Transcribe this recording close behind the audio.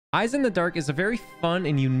Eyes in the Dark is a very fun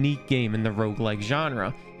and unique game in the roguelike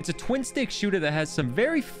genre. It's a twin-stick shooter that has some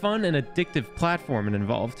very fun and addictive platforming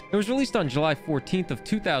involved. It was released on July 14th of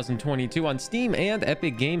 2022 on Steam and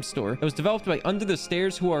Epic Games Store. It was developed by Under the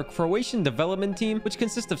Stairs, who are a Croatian development team, which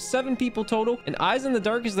consists of 7 people total, and Eyes in the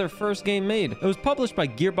Dark is their first game made. It was published by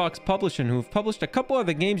Gearbox Publishing, who have published a couple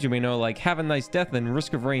other games you may know, like Have a Nice Death and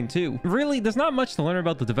Risk of Rain 2. Really, there's not much to learn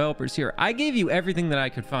about the developers here. I gave you everything that I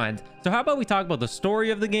could find. So how about we talk about the story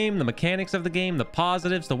of the game, the mechanics of the game, the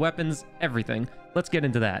positives, the weapons, everything. Let's get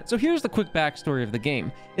into that. So here's the quick backstory of the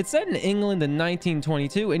game. It's set in England in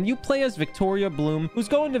 1922, and you play as Victoria Bloom, who's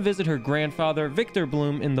going to visit her grandfather, Victor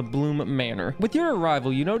Bloom, in the Bloom Manor. With your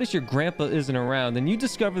arrival, you notice your grandpa isn't around, and you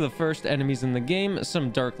discover the first enemies in the game,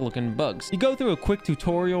 some dark-looking bugs. You go through a quick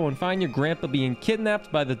tutorial and find your grandpa being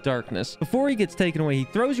kidnapped by the darkness. Before he gets taken away, he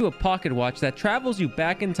throws you a pocket watch that travels you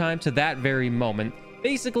back in time to that very moment.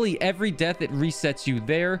 Basically, every death, it resets you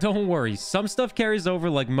there. Don't worry, some stuff carries over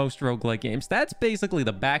like most roguelike games. That's basically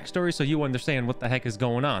the backstory, so you understand what the heck is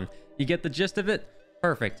going on. You get the gist of it?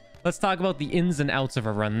 Perfect. Let's talk about the ins and outs of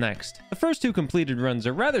a run next. The first 2 completed runs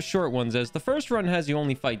are rather short ones, as the first run has you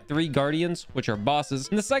only fight 3 guardians, which are bosses,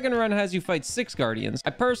 and the second run has you fight 6 guardians.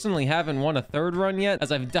 I personally haven't won a 3rd run yet,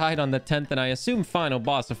 as I've died on the 10th and I assume final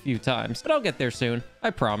boss a few times, but I'll get there soon.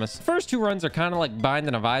 I promise. The first 2 runs are kind of like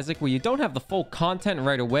Binding of Isaac, where you don't have the full content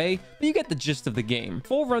right away, but you get the gist of the game.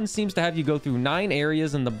 Full run seems to have you go through 9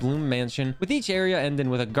 areas in the Bloom Mansion, with each area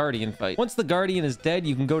ending with a guardian fight. Once the guardian is dead,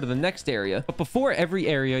 you can go to the next area, but before every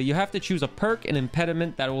area, you have to choose a perk and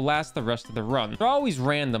impediment that will last the rest of the run. They're always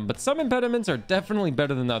random, but some impediments are definitely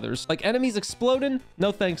better than others. Like enemies exploding?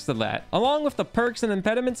 No thanks to that. Along with the perks and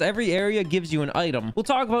impediments, every area gives you an item. We'll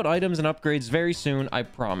talk about items and upgrades very soon, I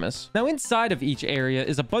promise. Now, inside of each area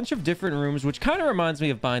is a bunch of different rooms, which kind of reminds me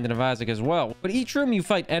of Binding of Isaac as well. But each room you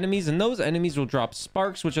fight enemies, and those enemies will drop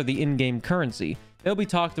sparks, which are the in-game currency. They'll be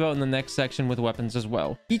talked about in the next section with weapons as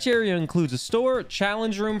well. Each area includes a store,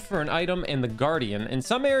 challenge room for an item, and the guardian, and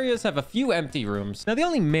some areas have a few empty rooms. Now, the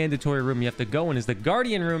only mandatory room you have to go in is the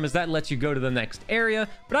guardian room, as that lets you go to the next area,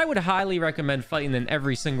 but I would highly recommend fighting in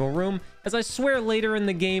every single room, as I swear later in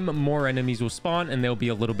the game, more enemies will spawn and they'll be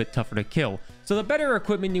a little bit tougher to kill. So the better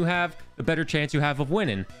equipment you have, the better chance you have of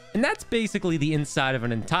winning. And that's basically the inside of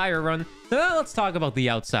an entire run. So now let's talk about the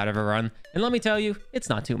outside of a run. And let me tell you, it's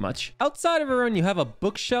not too much. Outside of a run, you have a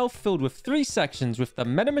bookshelf filled with 3 sections with the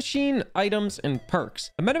meta machine, items, and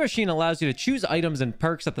perks. The meta machine allows you to choose items and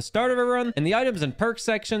perks at the start of a run, and the items and perks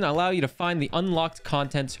section allow you to find the unlocked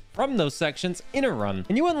contents from those sections in a run.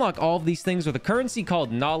 And you unlock all of these things with a currency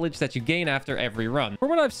called knowledge that you gain after every run. From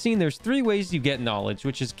what I've seen, there's 3 ways you get knowledge,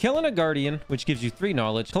 which is killing a guardian, which gives you 3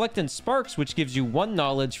 knowledge, collecting sparks, which gives you 1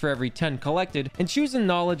 knowledge for every 10 collected, and choosing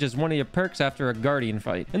knowledge as one of your perks after a guardian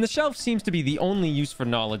fight. And the shelf seems to be the only use for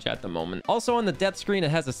knowledge at the moment. Also on the death screen,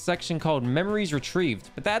 it has a section called memories retrieved,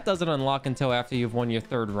 but that doesn't unlock until after you've won your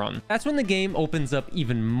 3rd run. That's when the game opens up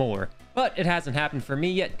even more. But it hasn't happened for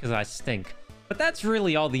me yet because I stink. But that's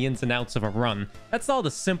really all the ins and outs of a run. That's all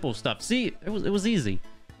the simple stuff. See, it was easy.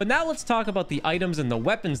 But now let's talk about the items and the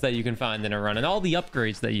weapons that you can find in a run and all the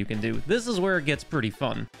upgrades that you can do. This is where it gets pretty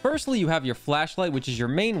fun. Firstly, you have your flashlight, which is your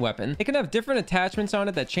main weapon. It can have different attachments on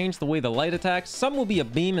it that change the way the light attacks. Some will be a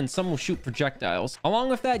beam and some will shoot projectiles. Along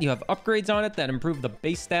with that, you have upgrades on it that improve the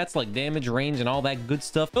base stats like damage, range, and all that good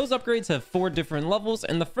stuff. Those upgrades have 4 different levels,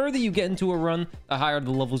 and the further you get into a run, the higher the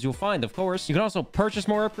levels you'll find, of course. You can also purchase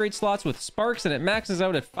more upgrade slots with sparks, and it maxes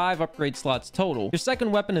out at 5 upgrade slots total. Your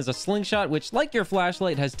second weapon is a slingshot, which, like your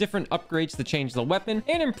flashlight, has different upgrades to change the weapon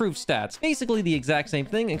and improve stats. Basically the exact same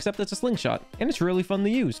thing, except it's a slingshot, and it's really fun to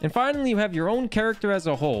use. And finally, you have your own character as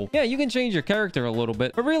a whole. Yeah, you can change your character a little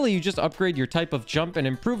bit, but really you just upgrade your type of jump and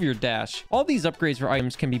improve your dash. All these upgrades for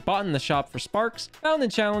items can be bought in the shop for sparks, found in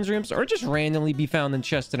challenge rooms, or just randomly be found in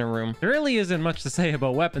chests in a room. There really isn't much to say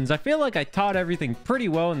about weapons. I feel like I taught everything pretty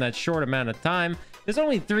well in that short amount of time. There's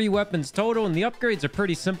only 3 weapons total, and the upgrades are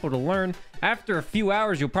pretty simple to learn. After a few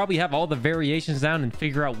hours, you'll probably have all the variations down and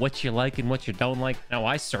figure out what you like and what you don't like. Now,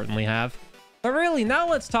 I certainly have. But really, now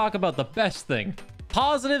let's talk about the best thing.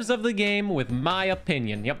 Positives of the game with my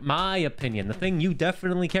opinion. Yep, my opinion. The thing you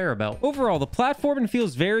definitely care about. Overall, the platforming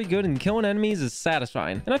feels very good and killing enemies is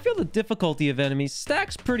satisfying. And I feel the difficulty of enemies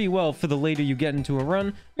stacks pretty well for the later you get into a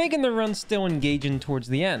run, making the run still engaging towards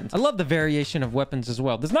the end. I love the variation of weapons as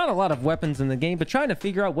well. There's not a lot of weapons in the game, but trying to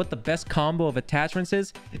figure out what the best combo of attachments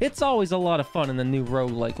is, it's always a lot of fun in the new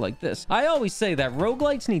roguelike like this. I always say that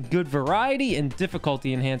roguelikes need good variety and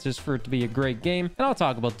difficulty enhancers for it to be a great game, and I'll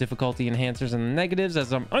talk about difficulty enhancers and the negatives negatives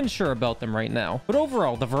as I'm unsure about them right now. But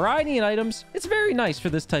overall, the variety in items, it's very nice for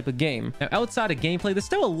this type of game. Now, outside of gameplay, there's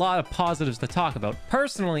still a lot of positives to talk about.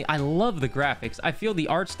 Personally, I love the graphics. I feel the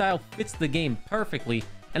art style fits the game perfectly.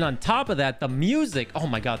 And on top of that, the music, oh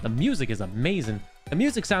my god, the music is amazing. The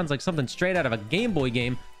music sounds like something straight out of a Game Boy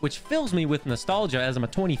game, which fills me with nostalgia as I'm a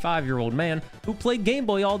 25-year-old man who played Game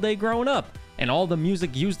Boy all day growing up. And all the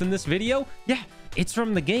music used in this video, yeah, it's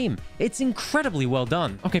from the game. It's incredibly well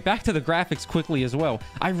done. Okay, back to the graphics quickly as well.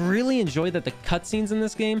 I really enjoy that the cutscenes in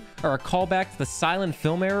this game are a callback to the silent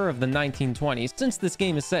film era of the 1920s. Since this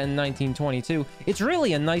game is set in 1922, it's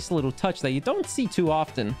really a nice little touch that you don't see too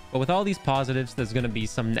often. But with all these positives, there's going to be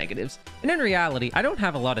some negatives. And in reality, I don't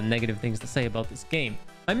have a lot of negative things to say about this game.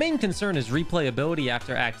 My main concern is replayability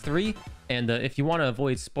after Act 3, and if you want to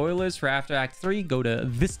avoid spoilers for after Act 3, go to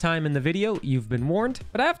this time in the video, you've been warned.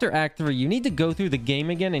 But after Act 3, you need to go through the game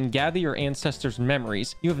again and gather your ancestors'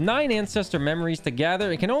 memories. You have 9 ancestor memories to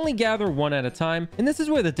gather, and can only gather 1 at a time, and this is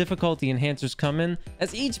where the difficulty enhancers come in,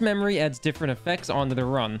 as each memory adds different effects onto the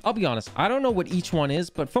run. I'll be honest, I don't know what each one is,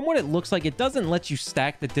 but from what it looks like, it doesn't let you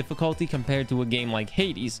stack the difficulty compared to a game like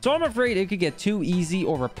Hades, so I'm afraid it could get too easy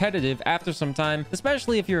or repetitive after some time,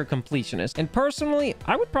 especially if you're a completionist. And personally,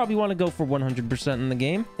 I would probably want to go for 100% in the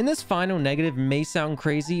game. And this final negative may sound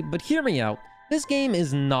crazy, but hear me out. This game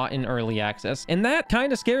is not in early access, and that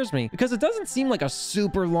kind of scares me because it doesn't seem like a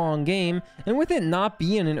super long game, and with it not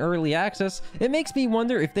being in early access, it makes me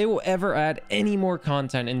wonder if they will ever add any more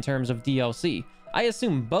content in terms of DLC. I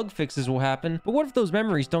assume bug fixes will happen, but what if those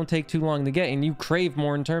memories don't take too long to get and you crave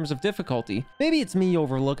more in terms of difficulty? Maybe it's me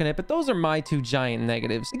overlooking it, but those are my 2 giant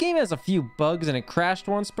negatives. The game has a few bugs and it crashed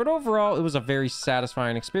once, but overall it was a very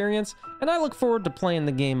satisfying experience, and I look forward to playing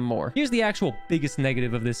the game more. Here's the actual biggest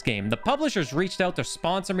negative of this game. The publishers reached out to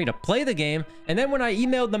sponsor me to play the game, and then when I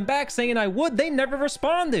emailed them back saying I would, they never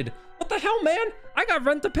responded. What the hell, man? I got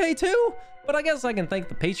rent to pay too? But I guess I can thank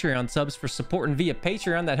the Patreon subs for supporting via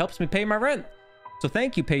Patreon. That helps me pay my rent. So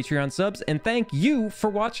thank you, Patreon subs, and thank you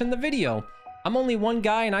for watching the video. I'm only one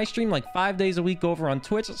guy and I stream like 5 days a week over on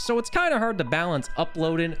Twitch, so it's kind of hard to balance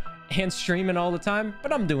uploading and streaming all the time,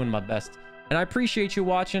 but I'm doing my best. And I appreciate you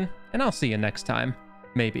watching, and I'll see you next time.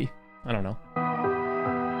 Maybe. I don't know.